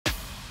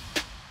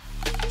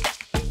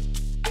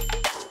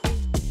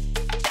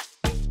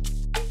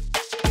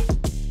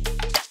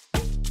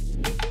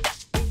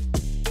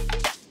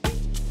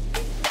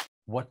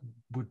what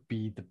would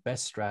be the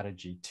best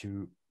strategy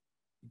to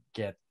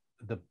get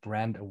the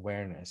brand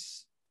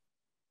awareness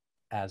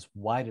as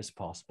wide as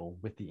possible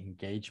with the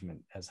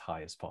engagement as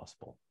high as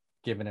possible,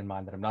 given in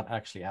mind that I'm not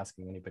actually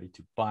asking anybody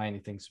to buy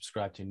anything,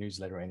 subscribe to a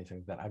newsletter or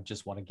anything, that I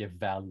just want to give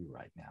value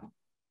right now?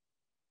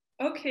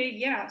 Okay,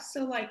 yeah.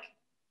 So like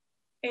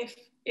if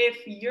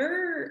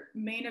your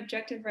main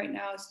objective right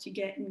now is to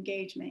get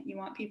engagement, you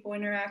want people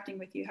interacting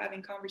with you,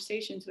 having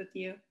conversations with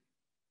you,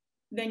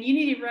 then you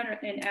need to run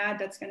an ad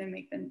that's going to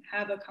make them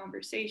have a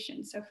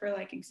conversation. So for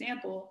like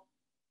example,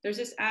 there's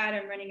this ad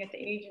I'm running at the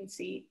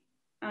agency.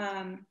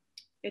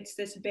 It's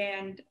this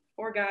band,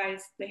 four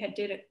guys, they had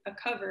did a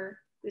cover,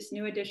 this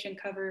new edition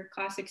cover,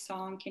 classic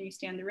song, Can You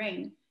Stand the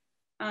Rain?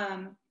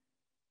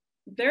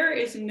 There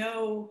is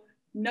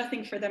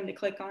nothing for them to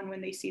click on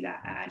when they see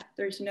that ad.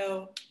 There's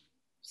no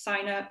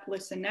sign up,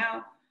 listen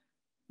now.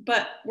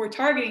 But we're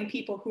targeting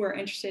people who are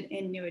interested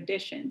in new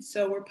editions.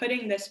 So we're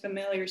putting this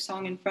familiar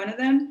song in front of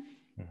them,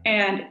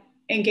 and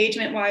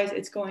engagement wise,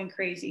 it's going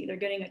crazy. They're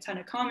getting a ton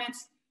of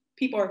comments.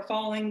 People are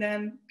following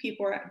them.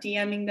 People are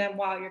DMing them,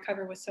 wow, your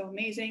cover was so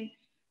amazing.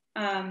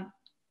 And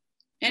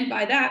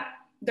by that,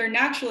 they're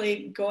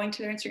naturally going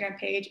to their Instagram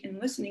page and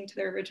listening to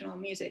their original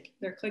music.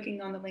 They're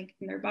clicking on the link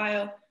in their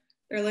bio,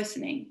 they're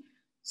listening.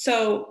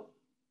 So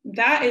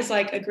that is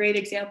like a great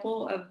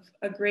example of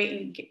a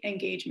great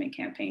engagement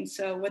campaign.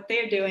 So what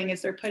they're doing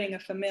is they're putting a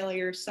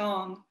familiar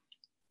song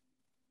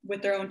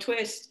with their own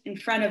twist in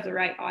front of the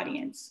right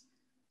audience.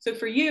 So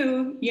for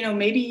you,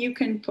 maybe you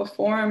can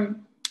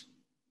perform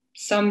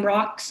some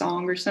rock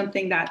song or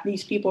something that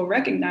these people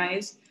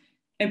recognize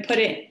and put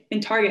it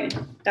and target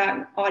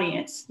that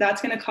audience.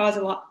 That's going to cause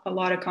a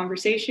lot of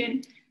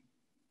conversation.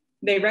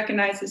 They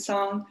recognize the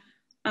song.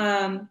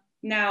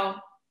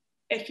 Now,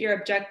 if your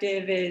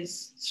objective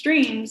is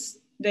streams,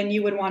 then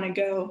you would want to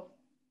go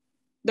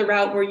the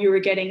route where you were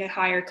getting a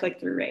higher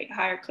click-through rate,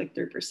 higher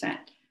click-through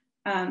percent.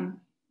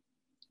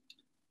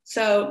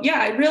 So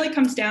yeah, it really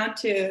comes down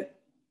to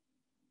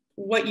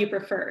what you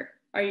prefer.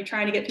 Are you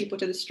trying to get people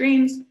to the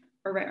streams,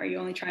 or are you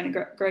only trying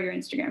to grow your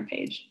Instagram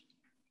page?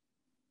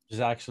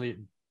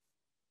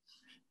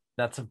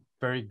 That's a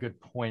very good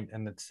point,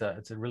 and it's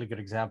a really good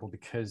example,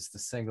 because the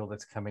single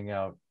that's coming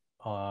out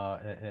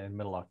in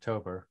middle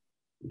October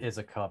is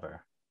a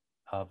cover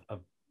of a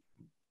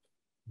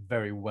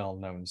very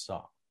well-known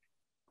song,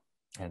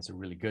 and it's a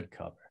really good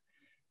cover,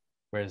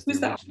 whereas the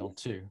original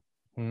too.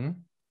 Can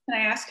I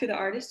ask who the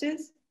artist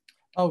is?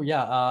 Oh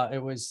yeah,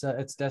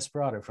 it's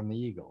Desperado from the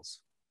Eagles.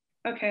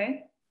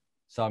 Okay.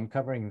 So I'm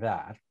covering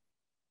that,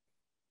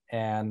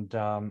 and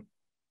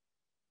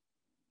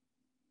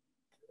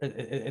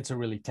it's a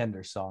really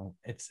tender song.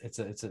 It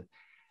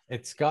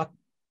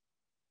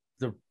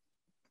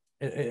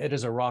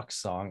is a rock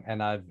song,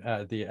 and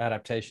I've the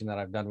adaptation that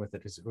I've done with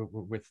it is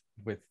with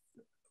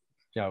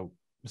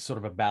sort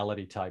of a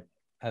ballady type,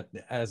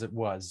 as it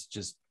was,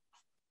 just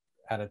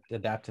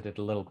adapted it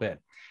a little bit.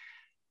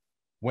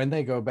 When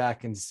they go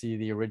back and see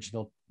the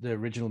original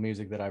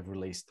music that I've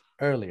released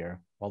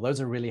earlier, well,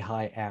 those are really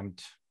high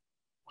amped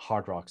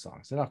hard rock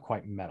songs. They're not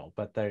quite metal,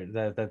 but they're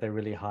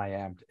really high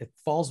amped. It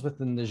falls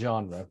within the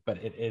genre, but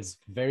it is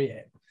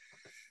very,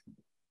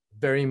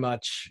 very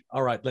much,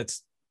 all right,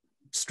 let's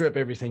strip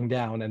everything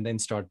down and then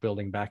start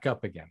building back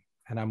up again.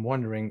 And I'm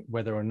wondering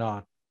whether or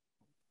not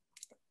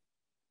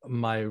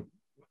my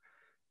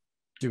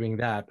doing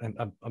that, and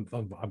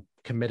I'm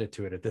committed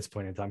to it at this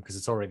point in time, because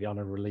it's already on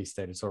a release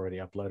date, it's already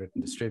uploaded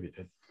and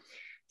distributed,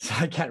 so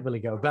I can't really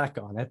go back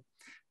on it.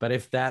 But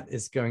if that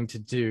is going to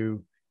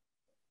do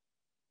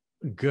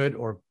good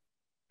or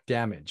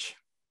damage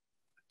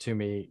to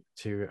me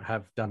to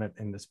have done it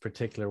in this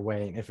particular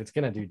way, and if it's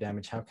going to do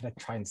damage, how can I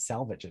try and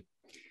salvage it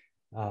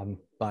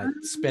by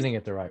spinning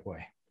it the right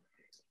way?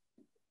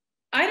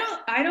 I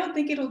don't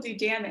think it'll do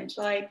damage.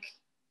 Like,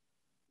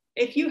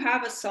 if you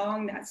have a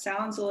song that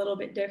sounds a little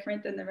bit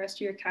different than the rest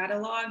of your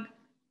catalog,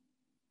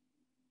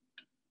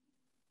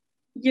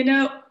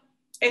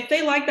 if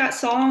they like that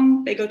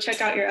song, they go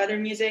check out your other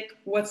music.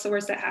 What's the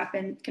worst that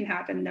can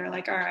happen? They're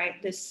like, all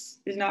right, this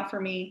is not for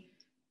me.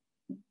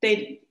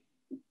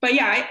 But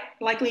yeah,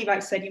 like Levi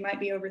said, you might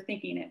be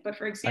overthinking it. But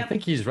for example, I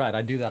think he's right.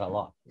 I do that a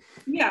lot.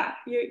 Yeah,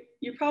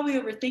 you're probably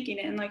overthinking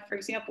it. And like, for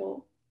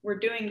example, we're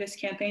doing this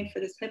campaign for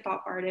this hip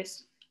hop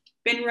artist,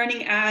 been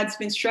running ads,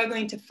 been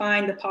struggling to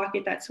find the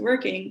pocket that's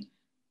working.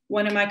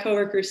 One of my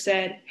coworkers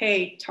said,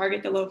 hey,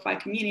 target the lo-fi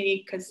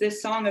community, because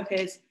this song of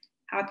his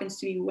happens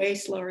to be way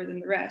slower than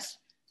the rest.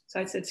 So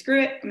I said,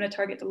 screw it, I'm going to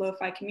target the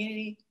lo-fi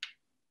community.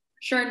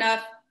 Sure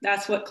enough,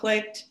 that's what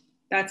clicked.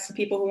 That's the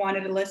people who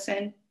wanted to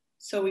listen.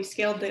 So we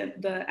scaled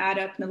the ad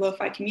up in the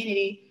lo-fi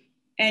community,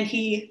 and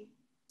he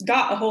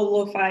got a whole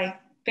lo-fi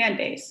fan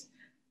base.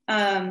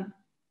 And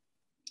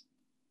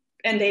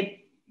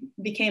they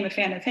became a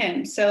fan of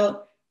him.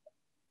 So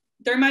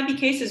there might be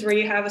cases where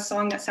you have a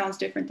song that sounds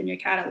different than your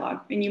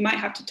catalog, and you might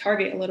have to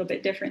target a little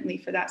bit differently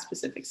for that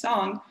specific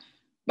song.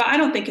 But I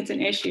don't think it's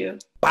an issue.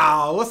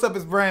 Wow, what's up?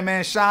 It's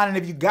BrandMan Sean, and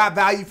if you got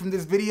value from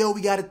this video, we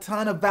got a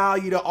ton of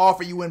value to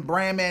offer you in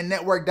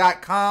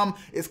BrandManNetwork.com.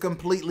 It's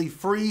completely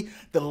free.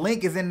 The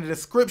link is in the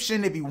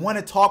description if you want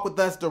to talk with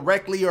us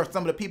directly or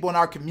some of the people in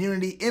our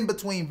community in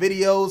between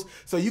videos,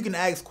 so you can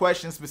ask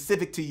questions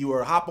specific to you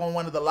or hop on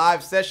one of the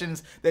live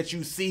sessions that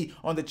you see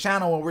on the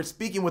channel when we're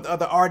speaking with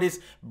other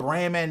artists.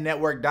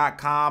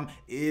 BrandManNetwork.com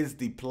is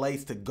the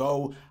place to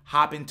go.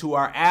 Hop into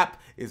our app.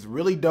 It's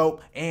really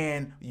dope,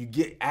 and you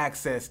get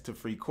access to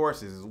free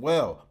courses as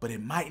well. But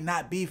it might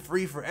not be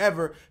free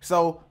forever,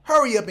 so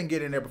hurry up and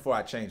get in there before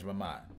I change my mind.